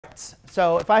right,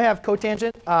 so if I have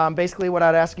cotangent, basically what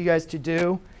I'd ask you guys to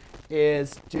do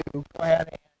is to go ahead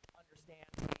and understand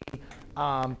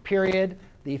the period,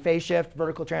 the phase shift,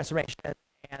 vertical transformation,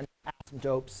 and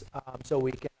asymptotes, so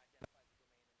we can identify the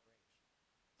domain and the range.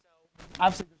 So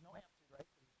obviously there's no amplitude, right?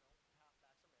 So there's no half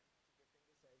backs or min. It's a good thing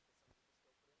to say because some people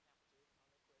still put in amplitude on the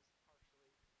quiz partially,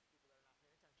 people that are not paying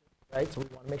attention, right? So we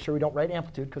want to make sure we don't write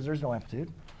amplitude because there's no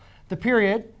amplitude. The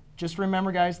period, just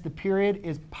remember, guys, the period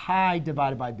is pi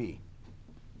divided by b.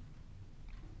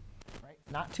 Right?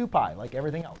 Not 2 pi like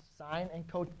everything else. Sine and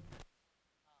tangent and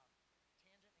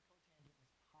cotangent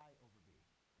is pi over b.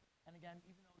 And again,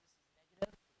 even though this is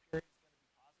negative, the period is going to be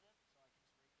positive, so I can just write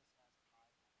this as pi over 4.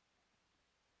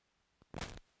 Okay,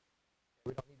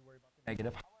 we don't need to worry about the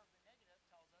negative. However, the negative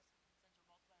tells us, since we're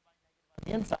multiplying by negative on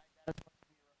the inside, that is going to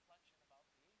be a reflection about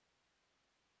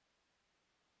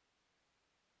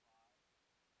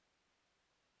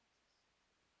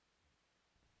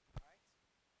the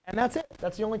and that's it.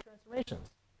 That's the only transformations.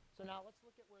 So now let's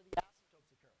look at where the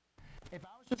asymptotes occur. If I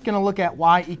was just going to look at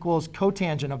y equals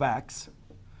cotangent of x,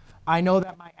 I know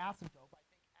that my asymptote, I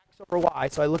think x over y,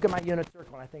 so I look at my unit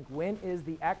circle and I think when is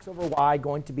the x over y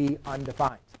going to be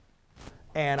undefined?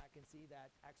 And I can see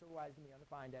that x over y is going to be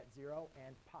undefined at 0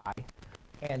 and pi.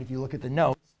 And if you look at the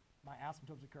notes, my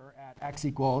asymptotes occur at x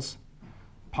equals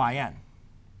pi n.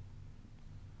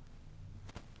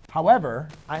 However,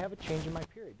 I have a change in my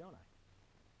period, don't I?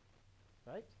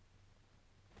 Right?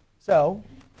 So,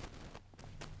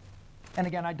 and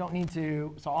again, I don't need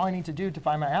to, so all I need to do to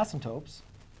find my asymptotes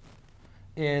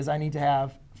is I need to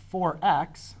have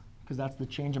 4x, because that's the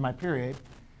change in my period,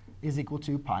 is equal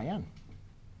to pi n.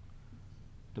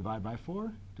 Divide by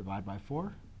 4, divide by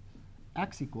 4,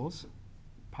 x equals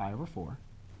pi over 4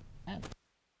 n.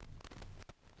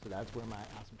 So that's where my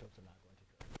asymptotes are not going to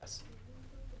occur. Yes?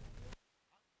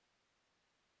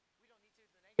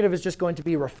 Negative is just going to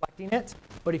be reflecting it,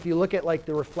 but if you look at like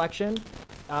the reflection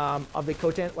of the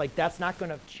cotangent, like that's not going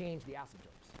to change the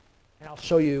asymptotes. And I'll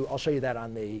show you that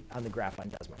on the graph on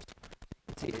Desmos.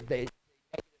 See, the negative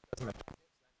doesn't affect it,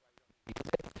 so that's why we don't need to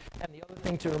use it. And the other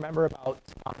thing to remember about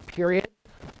period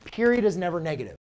is never negative.